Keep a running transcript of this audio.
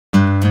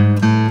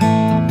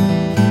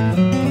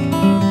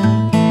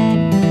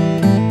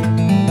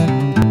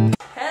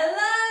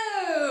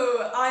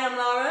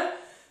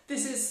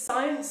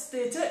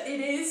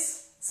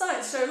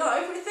Science Show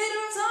live with Theatre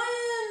of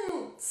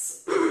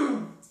Science!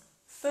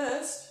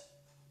 First,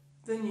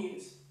 the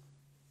news.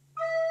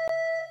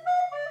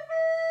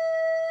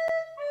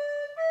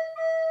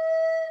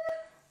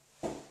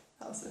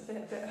 That was the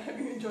theatre bit, I hope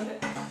you enjoyed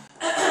it.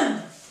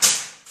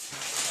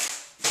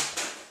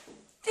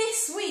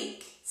 This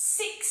week,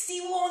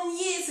 61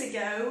 years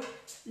ago,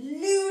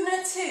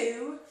 Luna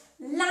 2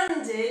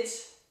 landed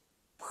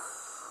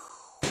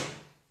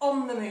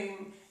on the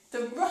moon.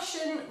 The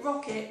Russian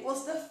rocket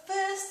was the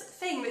first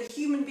thing that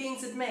human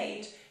beings had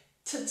made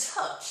to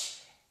touch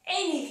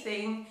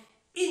anything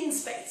in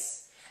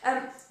space.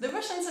 The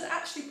Russians had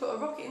actually put a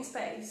rocket in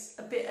space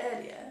a bit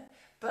earlier,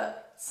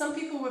 but some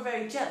people were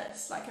very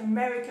jealous, like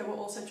America were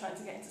also trying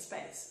to get into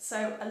space.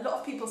 So a lot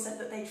of people said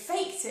that they'd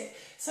faked it.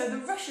 So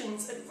the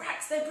Russians had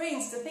racked their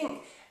brains to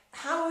think,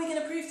 how are we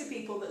going to prove to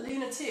people that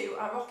Luna 2,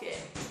 our rocket,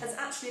 has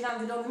actually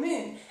landed on the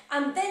moon?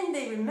 And then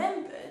they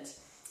remembered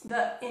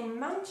that in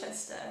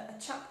Manchester,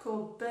 a chap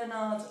called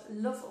Bernard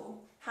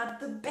Lovell had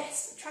the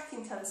best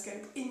tracking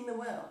telescope in the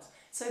world.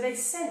 So they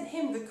sent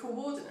him the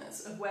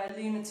coordinates of where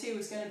Luna 2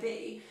 was going to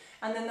be,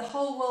 and then the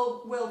whole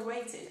world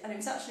waited, and it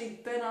was actually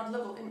Bernard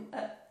Lovell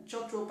at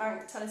Jodrell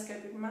Bank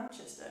Telescope in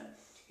Manchester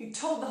who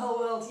told the whole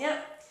world,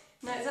 yeah,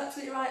 no, it's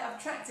absolutely right,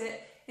 I've tracked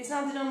it, it's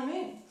landed on the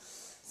moon.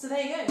 So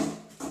there you go.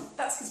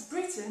 That's because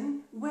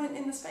Britain weren't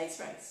in the space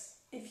race.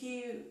 If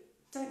you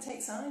don't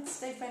take sides,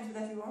 stay friends with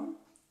everyone,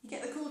 you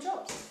get the cool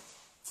jobs.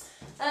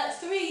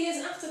 3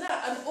 years after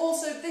that, and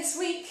also this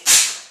week,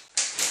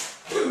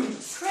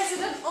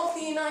 President of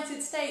the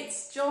United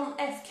States, John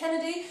F.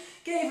 Kennedy,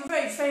 gave a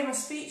very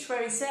famous speech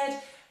where he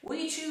said,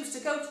 "We choose to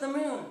go to the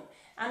moon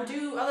and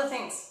do other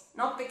things,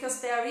 not because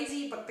they are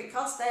easy, but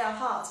because they are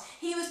hard."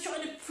 He was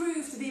trying to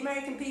prove to the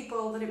American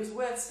people that it was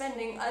worth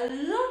spending a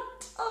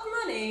lot of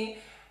money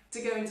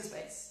to go into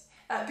space.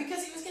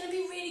 Because it was going to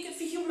be really good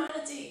for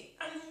humanity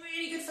and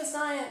really good for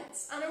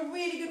science and a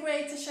really good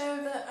way to show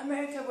that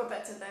America were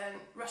better than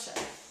Russia.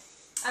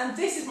 And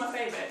this is my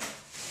favourite.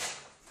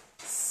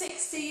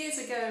 60 years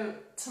ago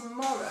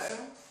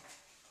tomorrow,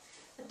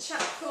 a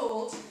chap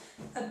called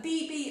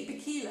Abibi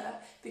Bikila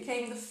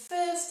became the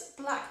first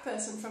black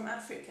person from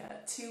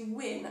Africa to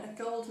win a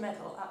gold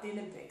medal at the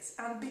Olympics.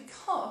 And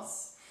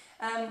because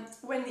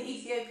when the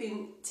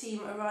Ethiopian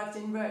team arrived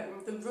in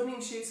Rome, the running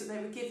shoes that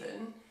they were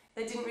given,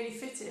 they didn't really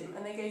fit him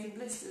and they gave him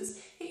blisters.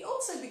 He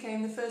also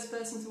became the first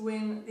person to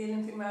win the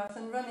Olympic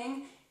marathon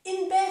running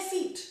in bare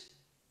feet.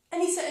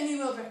 And he set a new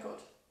world record.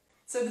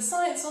 So the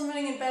science on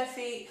running in bare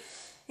feet,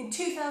 in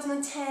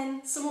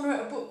 2010, someone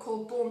wrote a book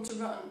called Born to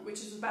Run,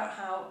 which is about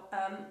how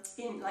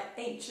in like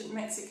ancient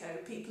Mexico,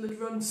 people had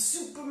run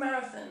super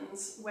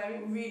marathons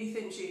wearing really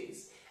thin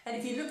shoes. And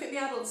if you look at the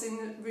adults in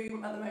the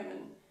room at the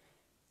moment,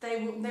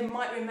 they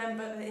might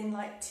remember that in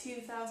like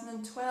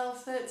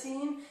 2012,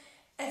 13,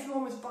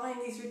 everyone was buying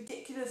these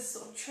ridiculous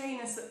sort of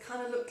trainers that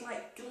kind of looked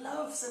like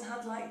gloves and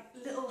had like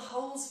little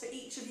holes for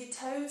each of your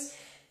toes.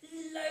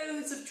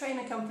 Loads of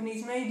trainer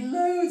companies made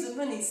loads of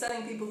money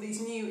selling people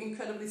these new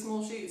incredibly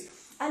small shoes.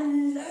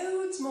 And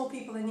loads more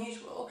people than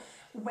usual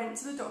went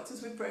to the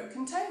doctors with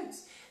broken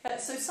toes.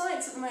 So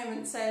science at the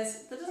moment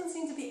says there doesn't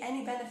seem to be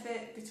any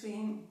benefit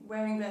between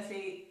wearing bare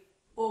feet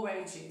or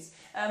wearing shoes.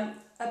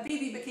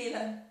 Abibi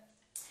Bikila,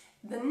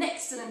 the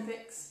next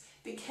Olympics,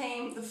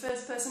 became the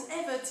first person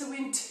ever to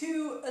win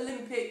 2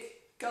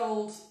 Olympic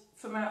gold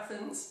for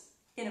marathons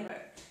in a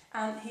row.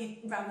 And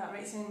he ran that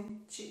race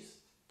in shoes,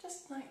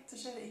 just like to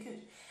show that he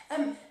could.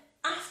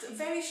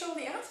 Very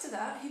shortly after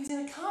that, he was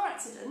in a car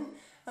accident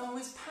and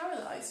was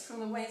paralysed from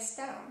the waist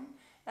down,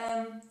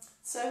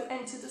 so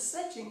entered a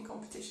sledging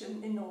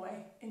competition in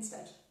Norway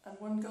instead, and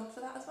won gold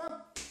for that as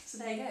well. So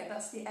there you go,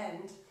 that's the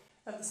end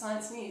of the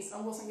science news.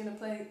 I wasn't going to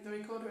play the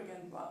recorder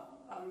again, but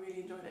I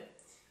really enjoyed it.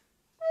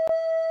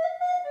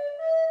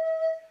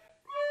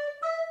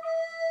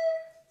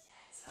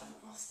 Yes, I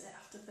haven't lost it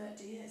after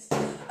 30 years.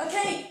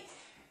 Okay,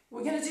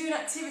 we're going to do an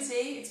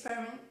activity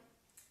experiment,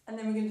 and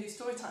then we're going to do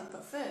story time.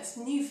 But first,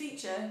 new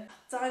feature,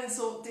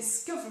 dinosaur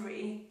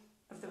discovery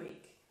of the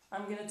week.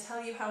 I'm going to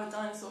tell you how a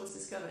dinosaur was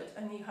discovered,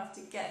 and you have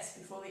to guess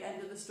before the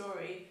end of the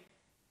story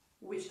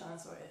which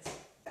dinosaur it is.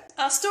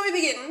 Our story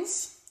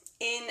begins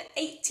in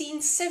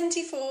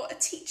 1874. A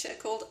teacher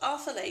called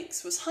Arthur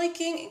Lakes was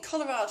hiking in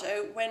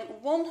Colorado when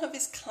one of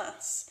his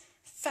class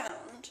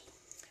found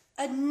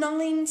a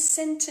 9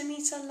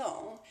 centimetre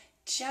long,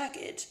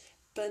 jagged,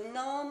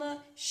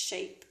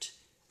 banana-shaped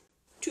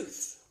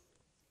tooth.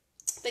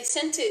 They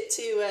sent it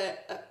to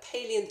a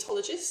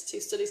paleontologist who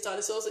studies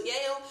dinosaurs at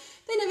Yale.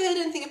 They never heard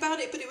anything about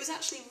it, but it was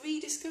actually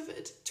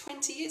rediscovered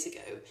 20 years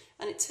ago.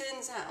 And it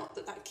turns out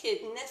that that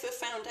kid never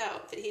found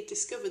out that he'd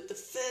discovered the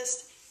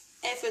first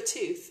ever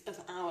tooth of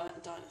our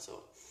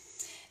dinosaur.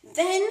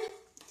 Then,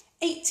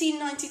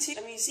 1892,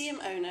 a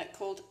museum owner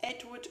called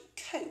Edward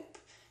Cope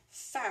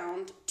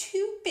found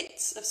 2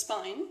 bits of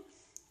spine,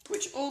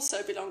 which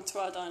also belonged to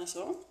our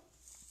dinosaur.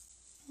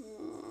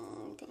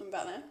 Put them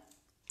back there.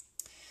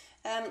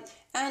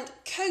 And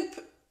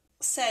Cope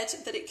said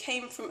that it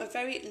came from a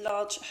very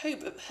large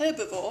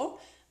herbivore,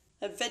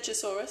 a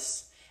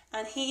Vegosaurus,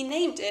 and he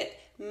named it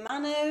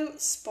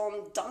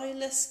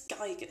Manospondylus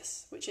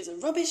gigas, which is a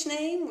rubbish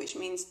name, which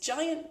means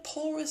giant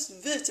porous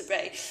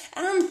vertebrae.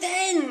 And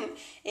then,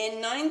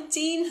 in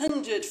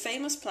 1900,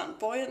 famous plant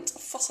buoyant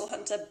fossil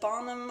hunter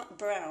Barnum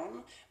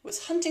Brown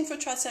was hunting for a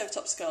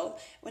Triceratops skull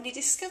when he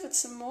discovered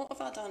some more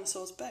of our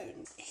dinosaurs'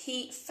 bones.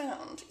 He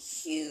found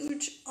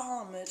huge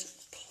armoured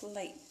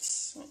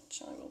plates,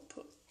 which I will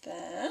put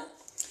there.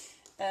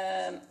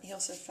 He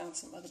also found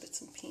some other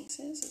bits and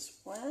pieces as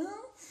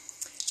well.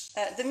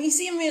 The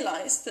museum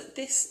realised that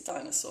this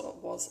dinosaur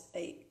was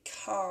a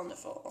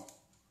carnivore.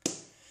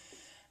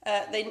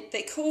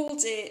 They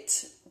called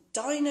it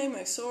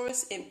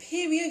Dinosaurus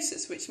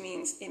imperiosus, which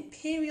means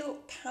imperial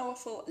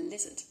powerful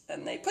lizard.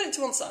 And they put it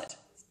to one side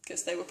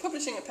because they were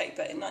publishing a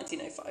paper in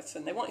 1905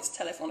 and they wanted to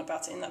tell everyone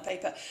about it in that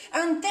paper.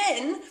 And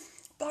then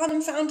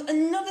Barnum found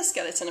another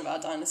skeleton of our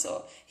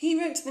dinosaur. He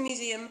wrote to the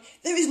museum,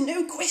 "There is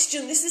no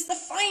question, this is the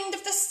find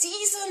of the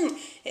season."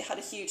 It had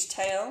a huge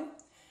tail,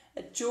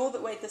 a jaw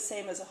that weighed the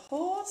same as a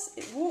horse.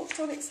 It walked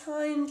on its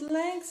hind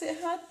legs. It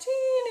had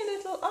teeny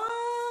little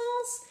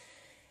arms.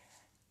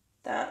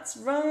 That's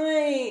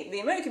right.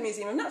 The American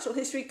Museum of Natural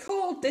History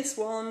called this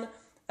one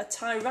a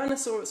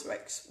Tyrannosaurus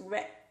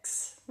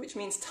rex, which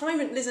means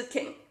tyrant lizard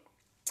king.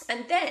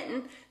 And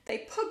then they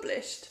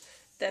published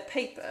their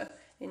paper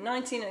in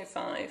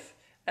 1905,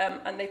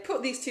 and they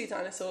put these two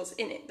dinosaurs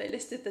in it. They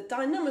listed the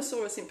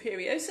Dinosaurus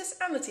imperiosus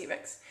and the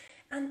T-Rex.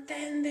 And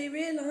then they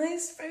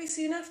realised very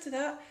soon after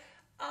that,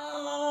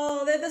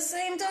 oh, they're the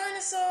same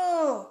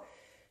dinosaur.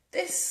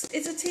 This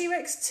is a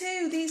T-Rex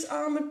too. These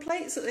armoured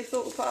plates that they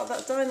thought were part of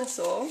that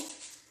dinosaur,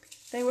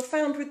 they were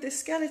found with this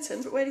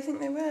skeleton, but where do you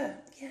think they were?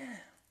 Yeah,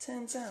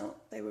 turns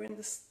out they were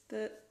in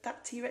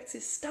that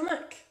T-Rex's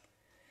stomach.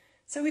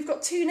 So we've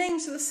got two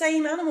names for the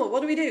same animal.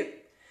 What do?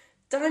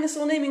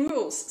 Dinosaur naming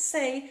rules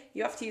say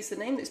you have to use the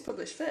name that's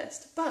published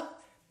first, but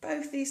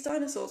both these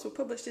dinosaurs were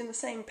published in the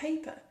same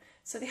paper.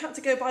 So they had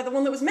to go by the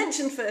one that was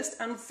mentioned first,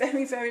 and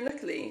very, very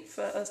luckily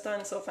for us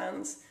dinosaur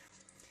fans,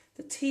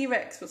 the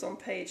T-Rex was on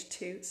page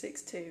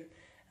 262,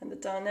 and the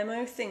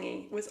Dynamo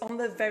thingy was on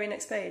the very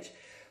next page.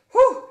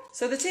 Whew!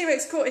 So the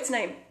T-Rex caught its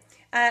name.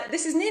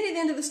 This is nearly the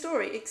end of the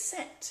story,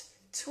 except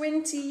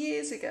 20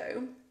 years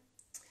ago,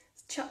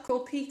 a chap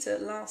called Peter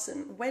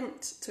Larson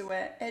went to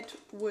where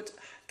Edward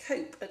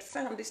Cope had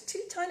found these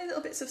two tiny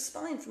little bits of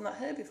spine from that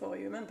herbivore,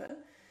 you remember,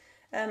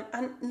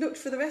 and looked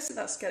for the rest of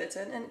that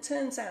skeleton, and it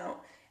turns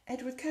out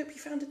Edward Cope, he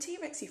found a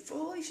T-Rex. He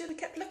thought he should have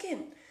kept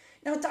looking.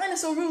 Now,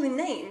 dinosaur rule in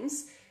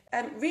names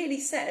really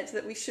said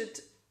that we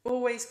should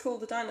always call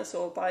the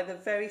dinosaur by the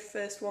very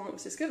first one that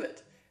was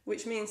discovered,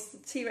 which means the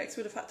T-Rex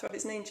would have had to have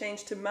its name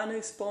changed to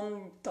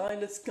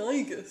Manospondylus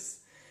gigas.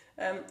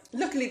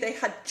 Luckily, they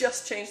had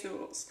just changed the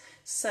rules.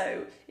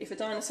 So if a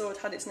dinosaur had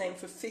had its name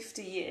for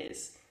 50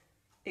 years,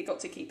 it got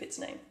to keep its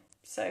name.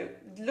 So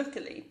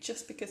luckily,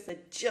 just because they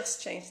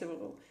just changed the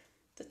rule,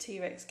 the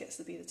T-Rex gets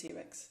to be the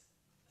T-Rex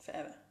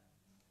forever.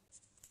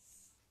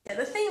 Yeah,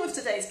 the theme of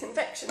today's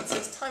convection, so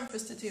it's time for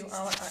us to do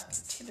our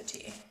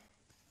activity.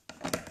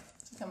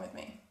 So come with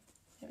me.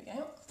 Here we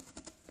go.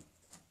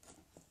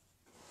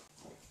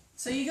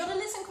 So you got to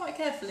listen quite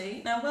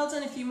carefully. Now, well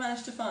done if you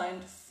managed to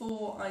find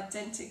 4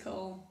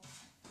 identical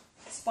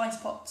spice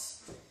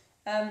pots.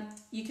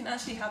 You can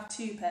actually have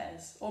 2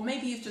 pairs, or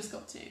maybe you've just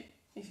got 2.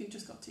 If you've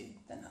just got 2,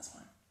 then that's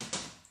fine.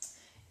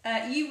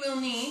 You will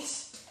need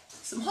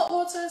some hot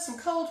water, some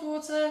cold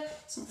water,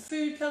 some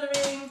food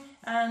colouring,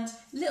 and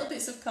little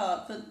bits of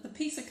card. The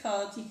piece of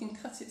card, you can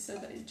cut it so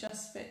that it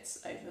just fits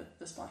over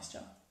the spice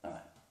jar. All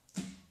right,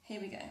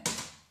 here we go.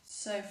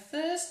 So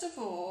first of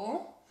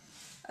all,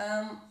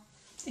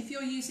 if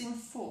you're using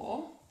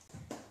 4,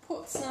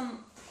 put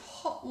some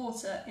hot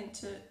water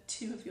into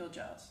 2 of your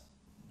jars.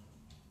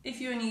 If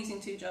you're only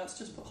using 2 jars,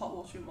 just put hot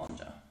water in 1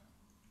 jar.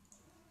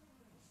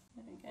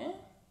 There we go.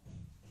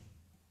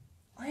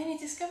 I only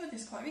discovered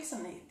this quite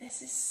recently.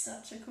 This is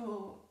such a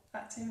cool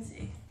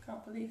activity.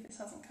 Can't believe this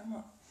hasn't come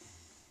up.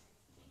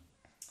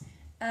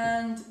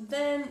 And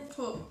then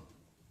put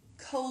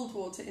cold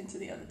water into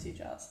the other 2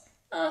 jars.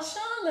 Ah,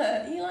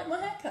 Charlotte, you like my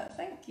haircut?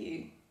 Thank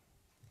you.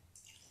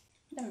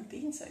 Never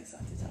been so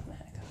excited to have my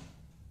haircut.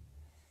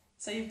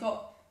 So you've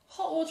got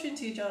hot water in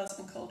 2 jars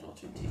and cold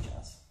water in 2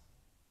 jars.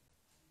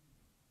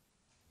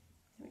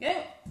 There we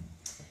go.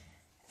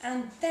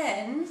 And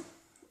then,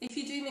 if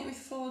you're doing it with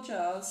 4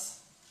 jars,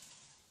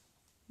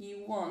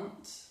 you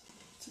want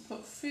to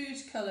put food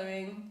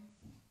colouring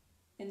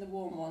in the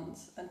warm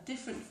ones and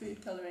different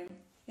food colouring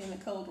in the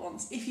cold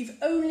ones. If you've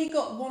only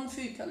got 1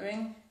 food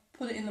colouring,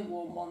 put it in the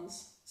warm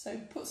ones. So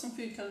put some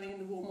food colouring in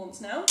the warm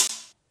ones now.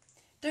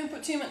 Don't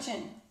put too much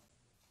in.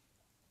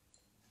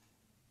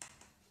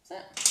 That's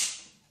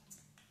it.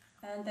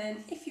 And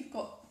then if you've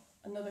got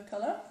another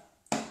colour,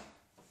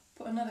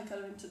 put another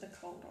colour into the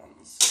cold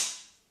ones.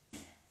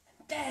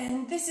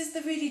 Then, this is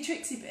the really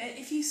tricksy bit.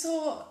 If you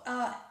saw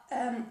our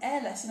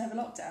air lesson over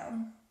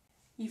lockdown,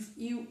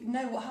 you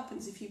know what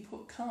happens if you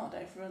put card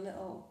over a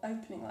little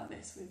opening like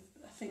this with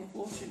a thing of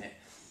water in it.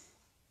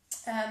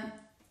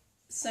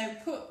 So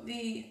put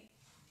the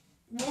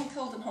one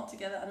cold and hot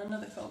together and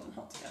another cold and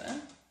hot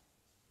together.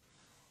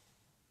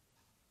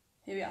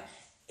 Here we are.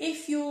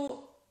 If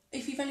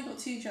you've only got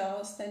 2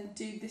 jars, then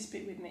do this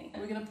bit with me.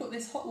 And we're going to put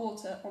this hot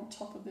water on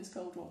top of this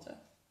cold water.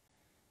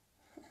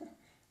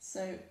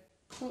 So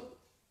put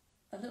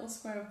a little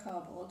square of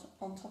cardboard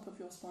on top of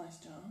your spice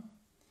jar,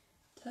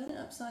 turn it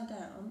upside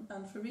down,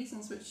 and for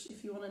reasons which,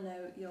 if you want to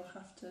know, you'll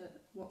have to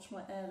watch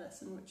my air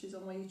lesson, which is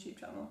on my YouTube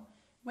channel.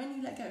 When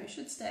you let go, it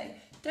should stay.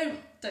 Don't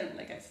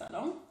let go for that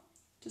long.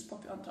 Just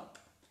pop it on top.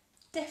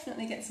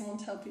 Definitely get someone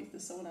to help you if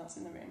there's someone else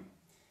in the room.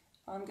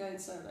 I'm going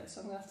solo,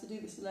 so I'm going to have to do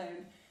this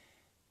alone.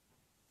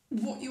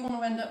 What you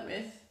want to end up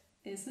with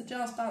is the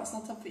jars bouncing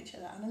on top of each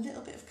other and a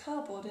little bit of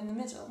cardboard in the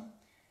middle.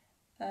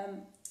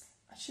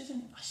 I should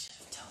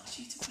have told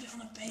you to put it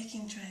on a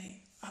baking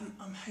tray.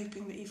 I'm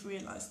hoping that you've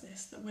realised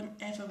this, that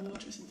whenever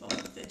water is involved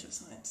in the theatre of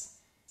science,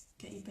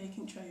 get your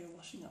baking tray or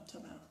washing up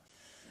tub out.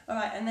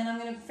 Alright, and then I'm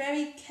going to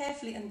very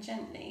carefully and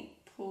gently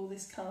pull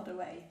this card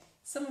away.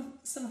 Some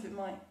of it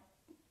might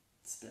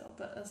spill,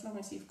 but as long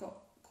as you've got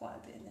quite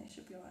a bit in there, it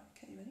should be alright.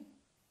 Okay, you ready?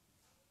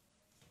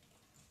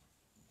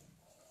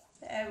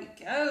 There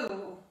we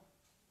go!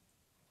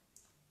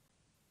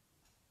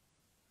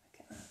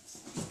 Okay, let's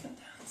come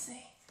down and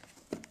see.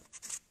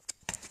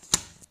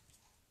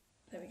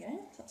 There we go,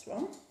 that's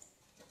one.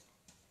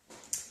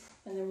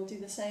 And then we'll do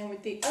the same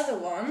with the other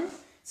one.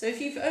 So if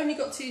you've only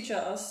got 2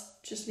 jars,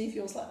 just leave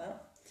yours like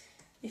that.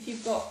 If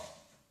you've got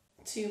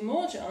 2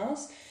 more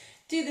jars,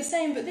 do the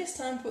same, but this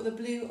time put the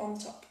blue on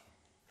top.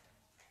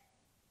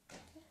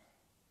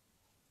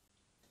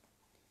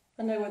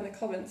 I know when the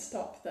comments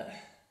stop that,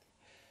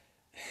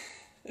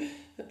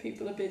 that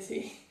people are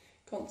busy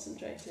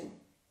concentrating.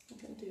 I'm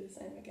going to do the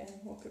same again.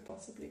 What could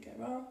possibly go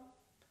wrong?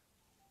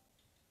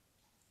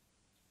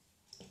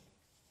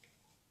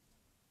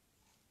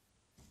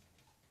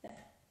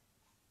 There.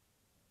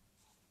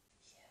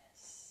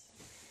 Yes.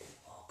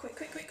 Oh, quick,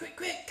 quick, quick, quick,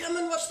 quick. Come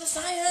and watch the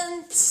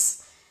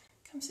science.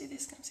 Come see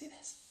this, come see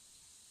this.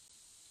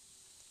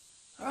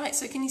 Alright,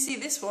 so can you see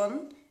this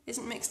one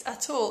isn't mixed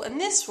at all?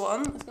 And this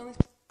one has got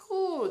this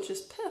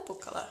gorgeous purple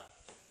colour.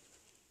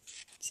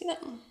 See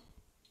that one?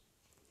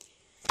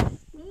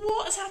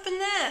 What has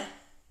happened there?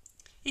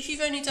 If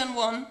you've only done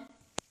one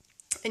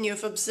and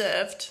you've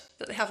observed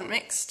that they haven't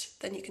mixed,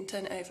 then you can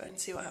turn it over and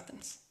see what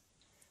happens.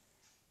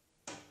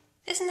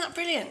 Isn't that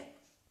brilliant?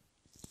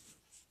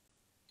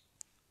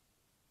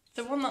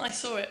 The one that I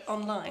saw it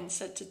online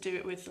said to do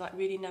it with like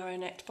really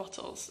narrow-necked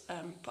bottles,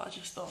 but I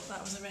just thought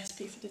that was a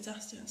recipe for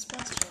disaster, and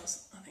spice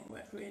jars I think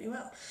work really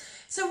well.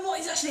 So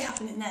what is actually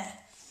happening there?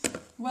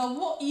 Well,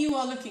 what you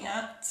are looking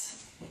at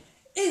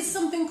is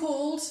something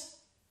called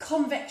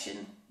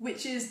convection,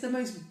 which is the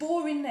most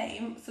boring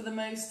name for the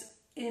most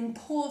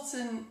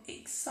important,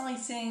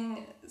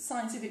 exciting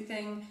scientific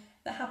thing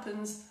that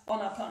happens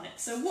on our planet.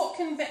 So what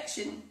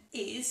convection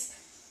is,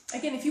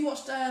 again, if you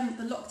watched the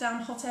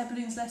lockdown hot air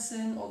balloons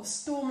lesson or the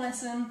storm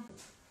lesson,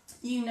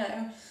 you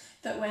know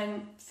that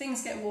when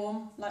things get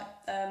warm, like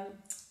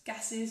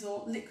gases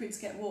or liquids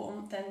get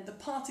warm, then the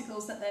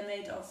particles that they're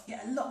made of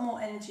get a lot more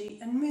energy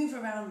and move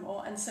around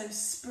more, and so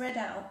spread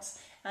out.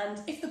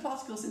 And if the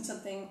particles in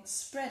something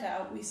spread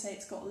out, we say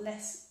it's got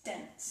less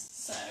dense.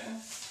 So,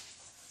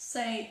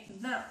 say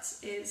that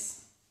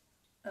is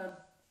a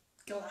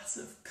glass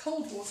of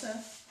cold water.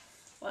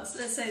 Well,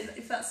 let's say that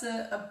if that's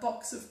a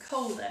box of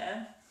cold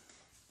air,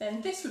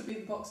 then this would be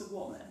the box of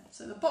warm air.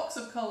 So the box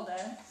of cold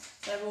air,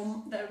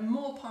 there are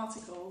more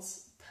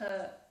particles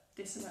per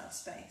this amount of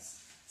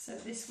space. So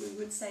this we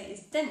would say is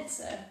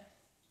denser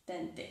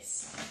than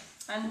this.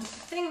 And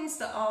things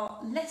that are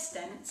less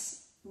dense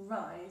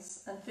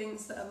rise, and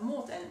things that are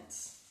more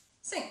dense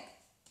sink.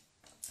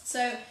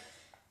 So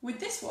with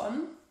this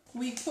one,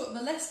 we put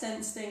the less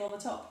dense thing on the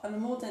top and the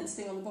more dense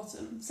thing on the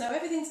bottom. So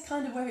everything's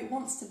kind of where it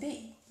wants to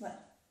be. Well,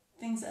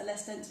 things that are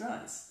less dense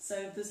rise.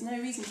 So there's no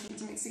reason for them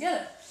to mix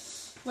together.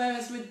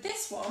 Whereas with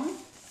this one,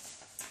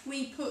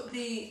 we put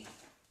the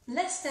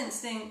less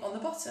dense thing on the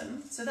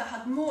bottom, so that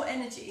had more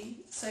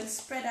energy, so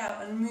spread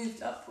out and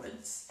moved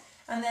upwards.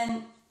 And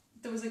then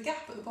there was a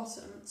gap at the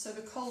bottom, so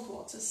the cold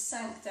water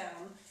sank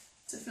down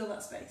to fill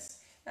that space,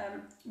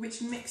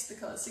 which mixed the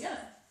colours together.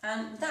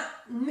 And that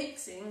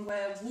mixing,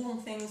 where warm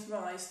things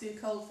rise through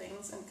cold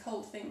things and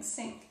cold things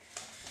sink,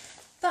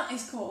 that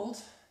is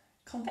called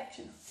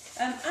convection.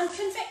 And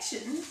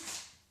convection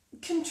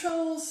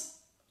controls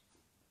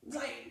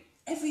like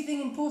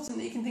everything important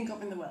that you can think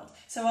of in the world.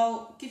 So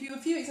I'll give you a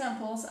few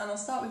examples, and I'll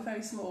start with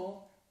very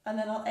small, and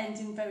then I'll end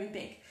in very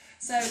big.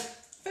 So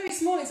very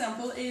small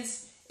example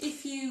is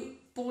if you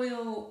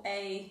boil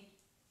an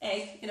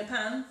egg in a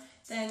pan,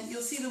 then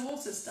you'll see the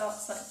water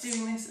starts like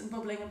doing this and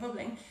bubbling and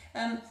bubbling.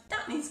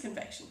 That needs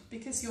convection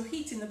because you're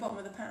heating the bottom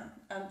of the pan,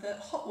 and the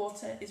hot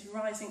water is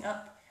rising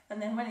up,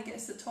 and then when it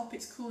gets to the top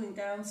it's cooling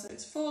down, so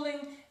it's falling,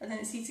 and then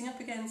it's heating up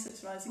again, so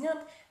it's rising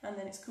up, and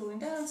then it's cooling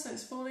down, so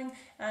it's falling,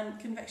 and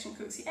convection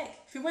cooks the egg.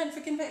 If you went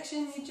for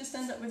convection, you'd just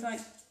end up with like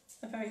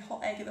a very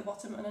hot egg at the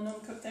bottom and an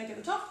uncooked egg at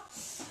the top.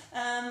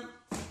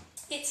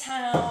 It's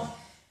how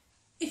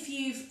If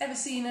you've ever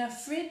seen a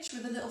fridge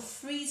with a little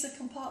freezer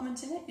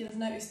compartment in it, you'll have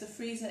noticed the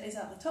freezer is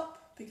at the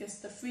top because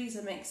the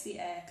freezer makes the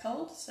air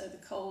cold, so the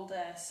cold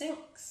air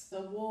sinks, the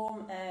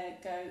warm air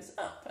goes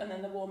up, and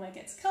then the warm air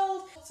gets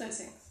cold, so it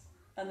sinks,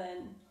 and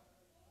then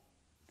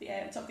the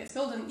air at the top gets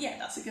cold, and yeah,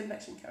 that's a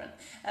convection current.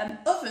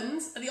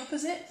 Ovens are the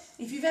opposite.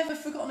 If you've ever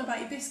forgotten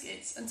about your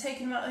biscuits and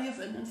taken them out of the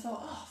oven and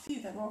thought, oh,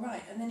 phew, they're all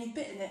right, and then you've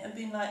bitten it and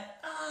been like,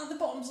 the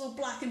bottom's all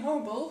black and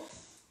horrible,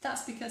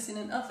 that's because in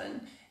an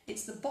oven,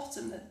 it's the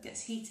bottom that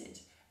gets heated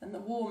and the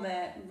warm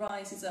air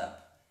rises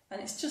up, and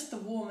it's just the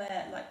warm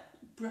air like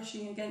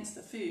brushing against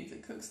the food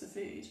that cooks the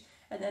food,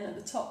 and then at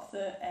the top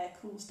the air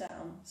cools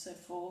down, so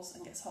falls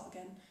and gets hot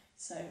again,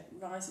 so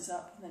rises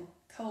up, and then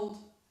cold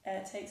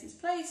air takes its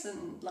place,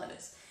 and like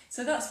this.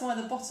 So that's why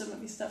the bottom of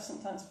your stuff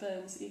sometimes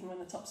burns even when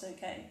the top's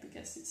okay,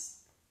 because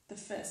it's the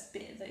first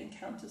bit that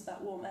encounters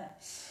that warm air.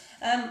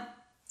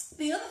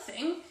 The other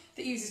thing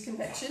that uses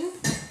convection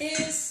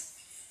is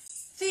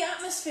the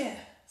atmosphere.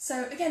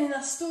 So again, in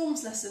our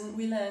storms lesson,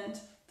 we learned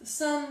the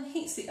sun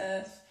heats the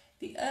earth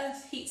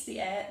heats the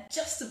air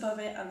just above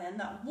it, and then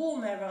that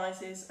warm air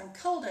rises and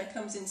cold air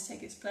comes in to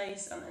take its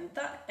place, and then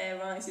that air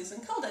rises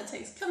and cold air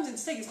comes in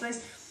to take its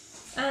place.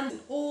 And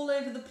all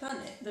over the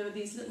planet, there are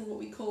these little, what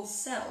we call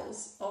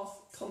cells of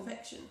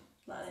convection,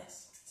 like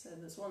this. So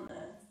there's one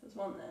there, there's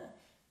one there,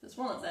 there's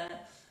one up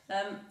there.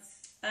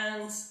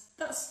 And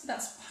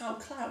that's how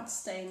clouds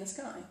stay in the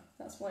sky.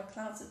 That's why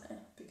clouds are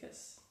there,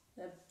 because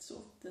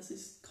there's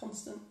this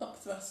constant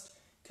upthrust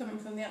coming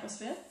from the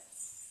atmosphere.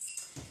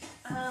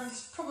 And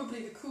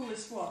probably the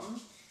coolest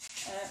one,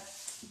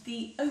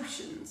 the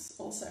oceans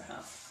also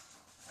have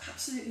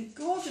absolutely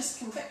gorgeous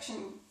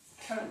convection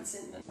currents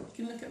in them. You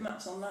can look at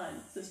maps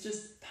online. There's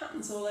just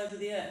patterns all over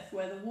the earth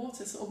where the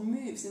water sort of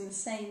moves in the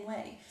same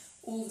way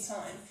all the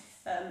time,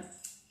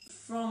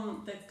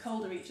 from the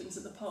colder regions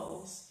at the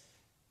poles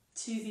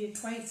to the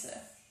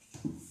equator,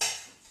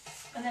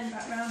 and then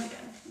back round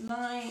again,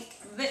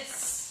 like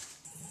this.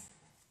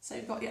 So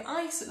you've got your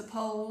ice at the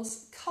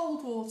poles,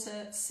 cold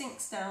water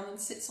sinks down and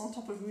sits on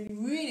top of really,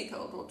 really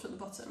cold water at the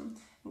bottom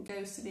and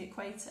goes to the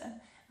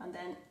equator, and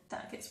then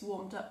that gets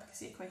warmed up because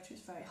the equator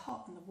is very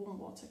hot and the warm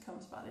water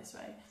comes back this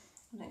way,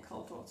 and then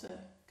cold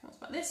water comes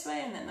back this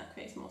way, and then that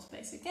creates more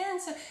space again.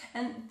 So,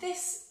 and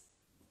this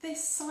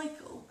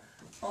cycle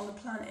on the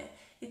planet,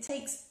 it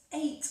takes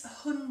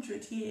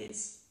 800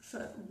 years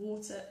for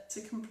water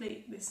to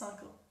complete this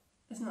cycle.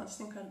 Isn't that just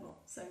incredible?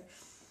 So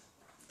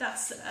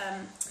that's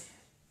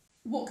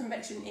what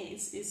convection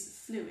is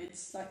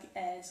fluids like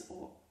airs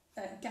or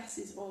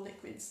gases or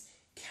liquids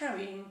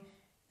carrying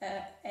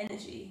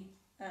energy,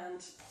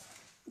 and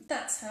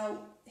that's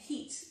how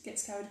heat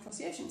gets carried across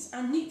the oceans,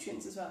 and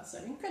nutrients as well, so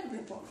incredibly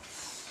important.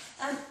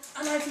 And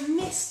I've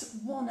missed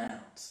one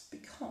out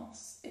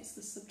because it's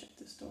the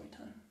subject of story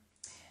time.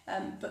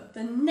 But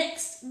the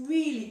next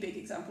really big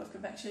example of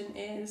convection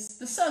is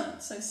the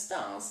sun. So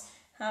stars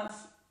have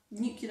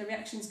nuclear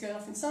reactions going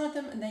off inside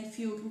them, and they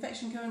fuel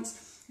convection currents.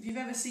 If you've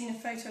ever seen a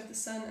photo of the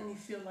sun and you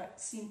feel like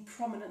seeing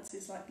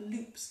prominences like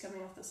loops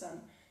coming off the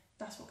sun,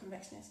 that's what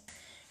convection is.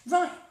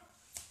 Right,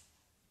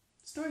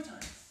 story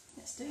time.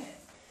 Let's do it.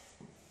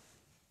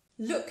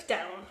 Look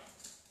down.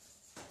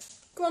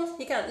 Go on,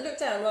 you can. Look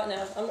down right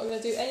now. I'm not going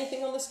to do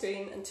anything on the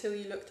screen until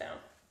you look down.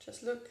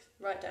 Just look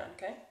right down,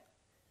 okay?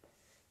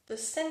 The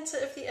centre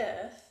of the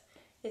Earth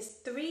is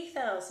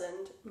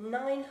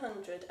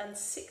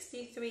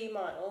 3,963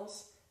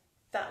 miles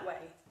that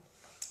way.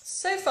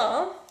 So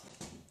far,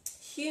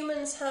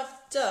 humans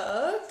have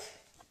dug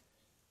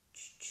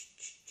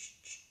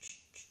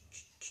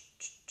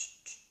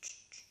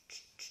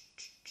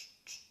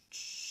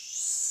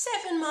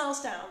 7 miles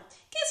down.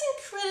 It gets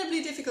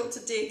incredibly difficult to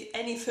dig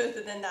any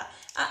further than that.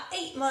 At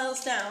 8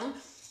 miles down,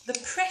 the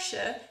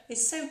pressure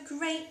is so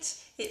great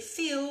it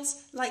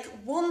feels like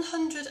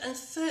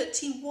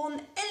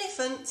 131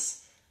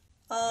 elephants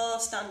are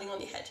standing on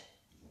your head.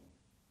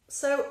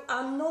 So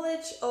our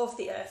knowledge of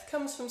the Earth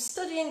comes from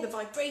studying the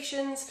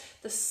vibrations,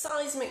 the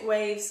seismic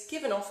waves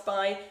given off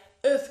by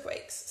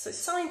earthquakes. So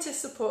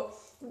scientists have put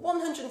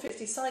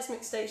 150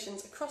 seismic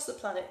stations across the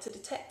planet to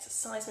detect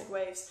seismic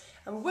waves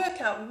and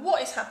work out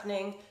what is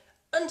happening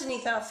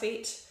underneath our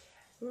feet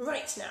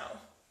right now.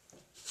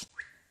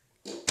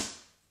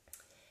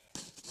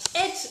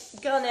 Ed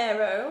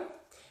Garnero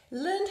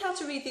learned how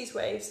to read these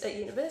waves at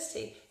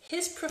university.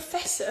 His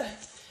professor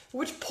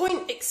would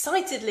point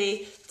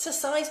excitedly to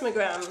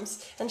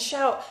seismograms and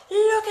shout,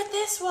 "Look at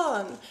this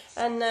one!"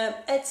 And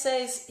Ed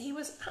says he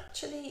was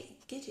actually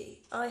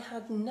giddy. I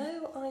had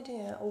no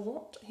idea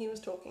what he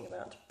was talking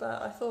about,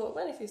 but I thought,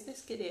 well, if he's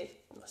this giddy,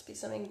 it must be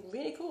something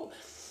really cool.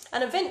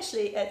 And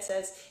eventually, Ed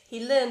says,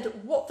 he learned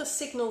what the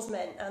signals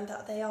meant and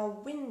that they are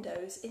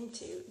windows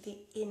into the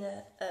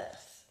inner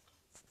Earth.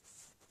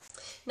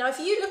 Now, if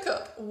you look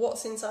up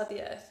what's inside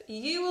the Earth,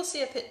 you will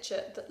see a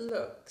picture that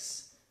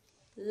looks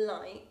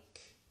like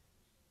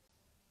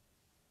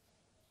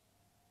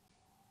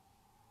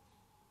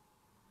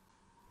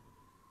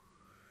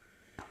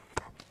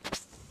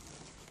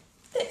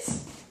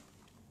this.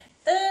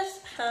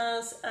 Earth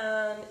has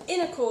an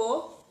inner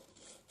core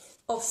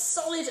of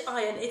solid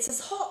iron. It's as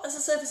hot as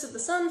the surface of the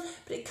sun,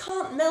 but it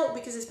can't melt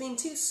because it's been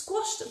too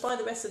squashed by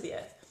the rest of the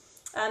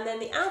Earth. And then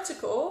the outer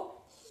core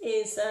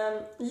is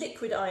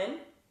liquid iron,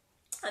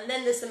 and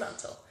then there's the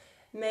mantle,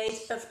 made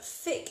of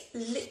thick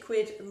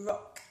liquid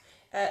rock.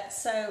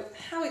 So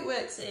how it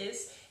works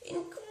is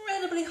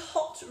incredibly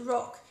hot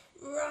rock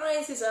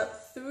rises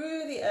up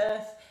through the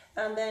Earth,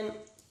 and then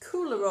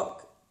cooler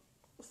rock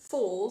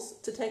falls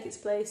to take its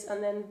place,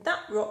 and then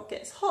that rock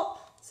gets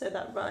hot, so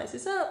that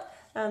rises up,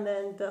 and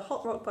then the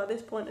hot rock by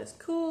this point is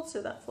cooled,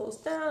 so that falls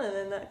down, and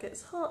then that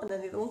gets hot, and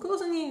then the other one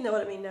cools, and you know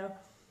what I mean now.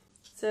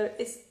 So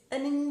it's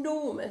an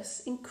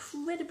enormous,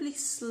 incredibly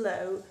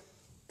slow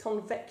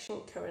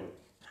convection current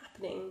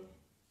happening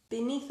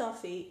beneath our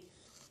feet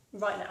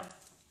right now.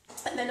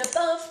 And then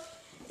above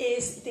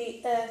is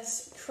the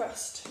Earth's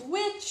crust,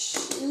 which,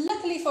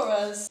 luckily for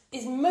us,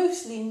 is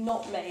mostly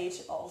not made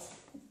of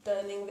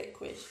burning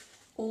liquid,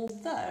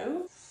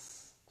 although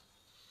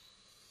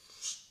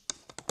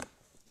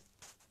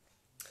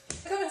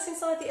currents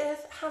inside the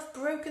Earth have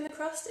broken the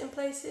crust in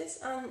places,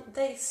 and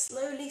they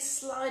slowly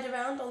slide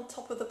around on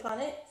top of the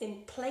planet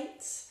in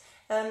plates,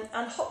 and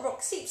hot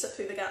rock seeps up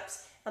through the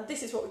gaps, and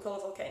this is what we call a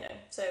volcano.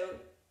 So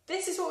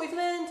this is what we've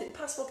learned in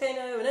past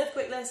volcano and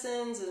earthquake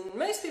lessons, and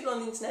most people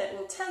on the internet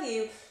will tell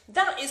you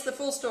that is the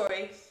full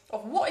story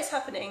of what is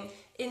happening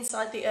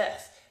inside the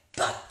Earth.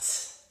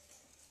 But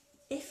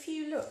if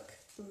you look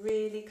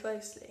really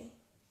closely,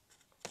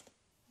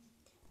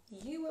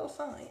 you will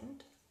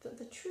find that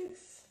the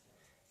truth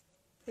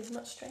is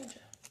much stranger.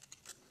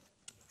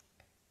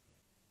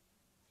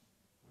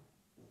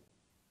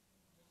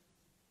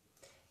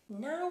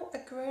 Now a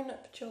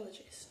grown-up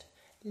geologist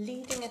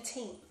leading a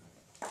team,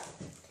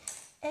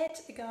 Ed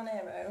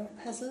Garnero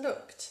has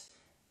looked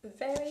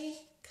very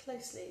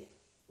closely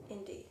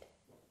indeed.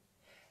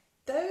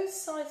 Those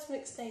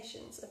seismic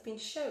stations have been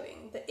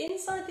showing that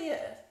inside the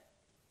Earth,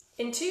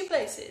 in two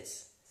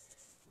places,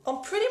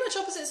 on pretty much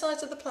opposite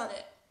sides of the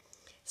planet,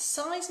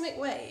 seismic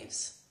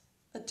waves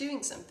are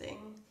doing something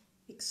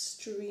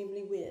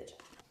extremely weird.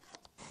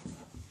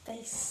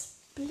 They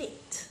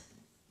split.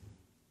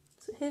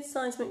 So here's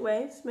seismic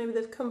waves. Maybe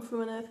they've come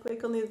from an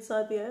earthquake on the other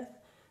side of the Earth.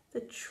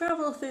 They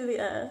travel through the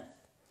Earth,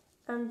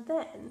 and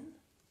then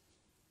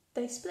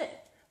they split.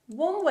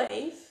 One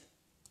wave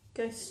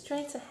goes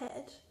straight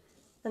ahead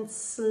and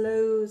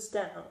slows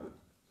down,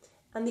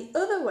 and the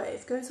other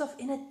wave goes off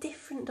in a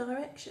different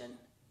direction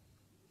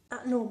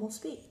at normal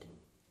speed.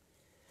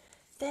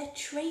 They're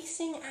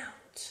tracing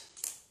out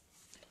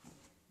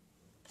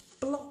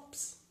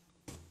blobs.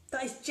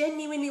 That is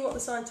genuinely what the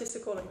scientists are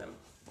calling them.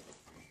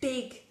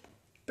 Big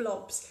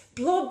blobs.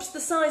 Blobs the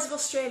size of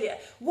Australia,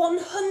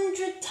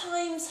 100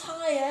 times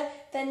higher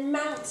than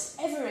Mount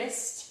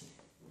Everest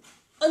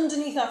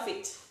underneath our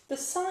feet. The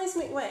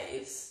seismic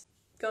waves,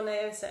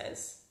 Garnero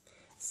says,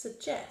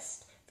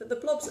 suggest that the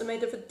blobs are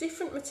made of a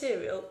different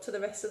material to the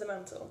rest of the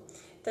mantle.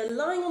 They're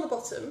lying on the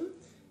bottom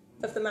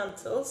of the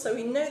mantle, so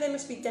we know they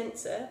must be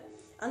denser,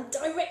 and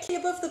directly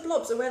above the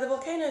blobs are where the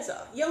volcanoes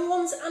are. Young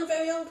ones and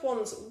very old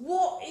ones.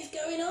 What is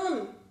going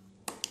on?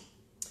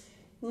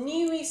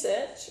 New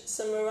research,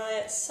 some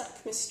Maria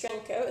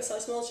Sakmistrenko, a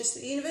seismologist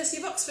at the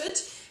University of Oxford,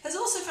 has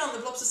also found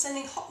the blobs are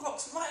sending hot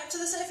rocks right up to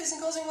the surface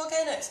and causing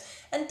volcanoes.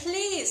 And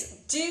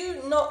please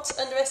do not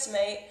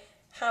underestimate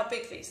how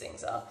big these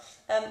things are.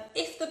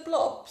 If the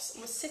blobs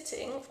were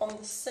sitting on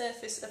the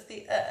surface of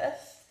the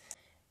Earth,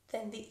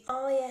 then the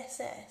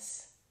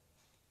ISS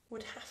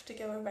would have to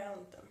go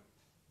around them.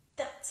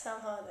 That's how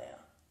high they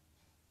are.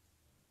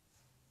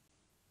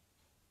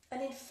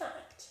 And in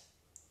fact,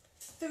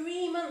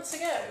 3 months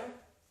ago,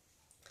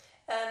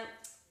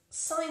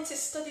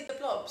 scientists studied the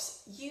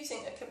blobs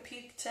using a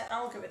computer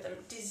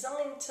algorithm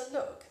designed to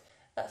look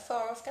at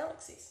far-off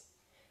galaxies.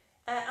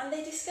 And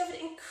they discovered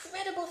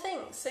incredible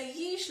things. So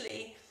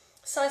usually,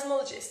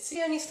 seismologists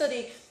only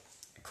study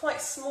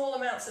quite small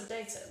amounts of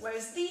data,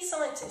 whereas these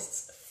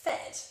scientists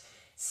fed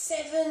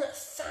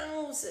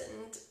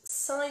 7,000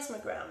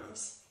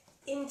 seismograms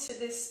into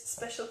this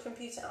special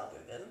computer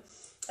algorithm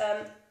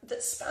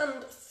that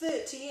spanned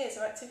 30 years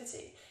of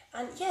activity.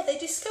 And yeah, they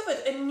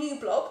discovered a new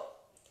blob,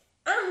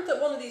 and that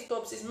one of these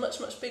blobs is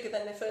much, much bigger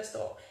than they first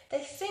thought.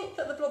 They think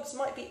that the blobs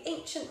might be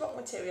ancient rock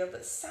material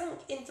that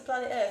sank into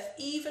planet Earth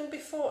even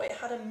before it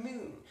had a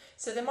moon.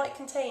 So they might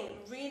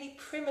contain really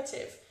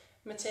primitive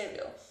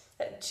material.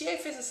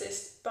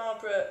 Geophysicist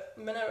Barbara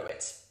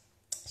Minerowicz,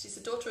 she's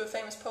the daughter of a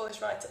famous Polish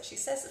writer, she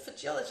says that for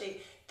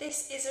geology,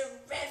 this is a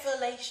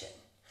revelation.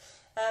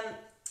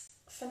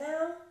 For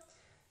now,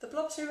 the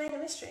blobs remain a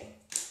mystery,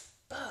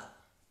 but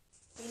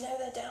we know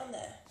they're down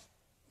there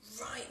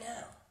right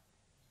now.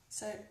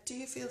 So do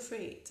you feel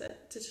free to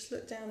just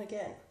look down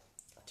again?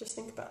 Just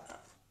think about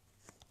that.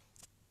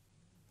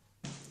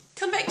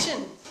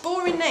 Convection,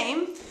 boring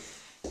name.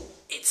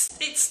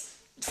 It's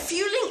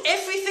fueling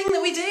everything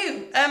that we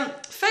do.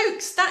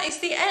 Folks, that is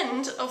the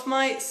end of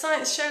my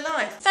Science Show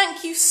Live.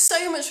 Thank you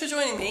so much for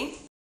joining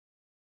me.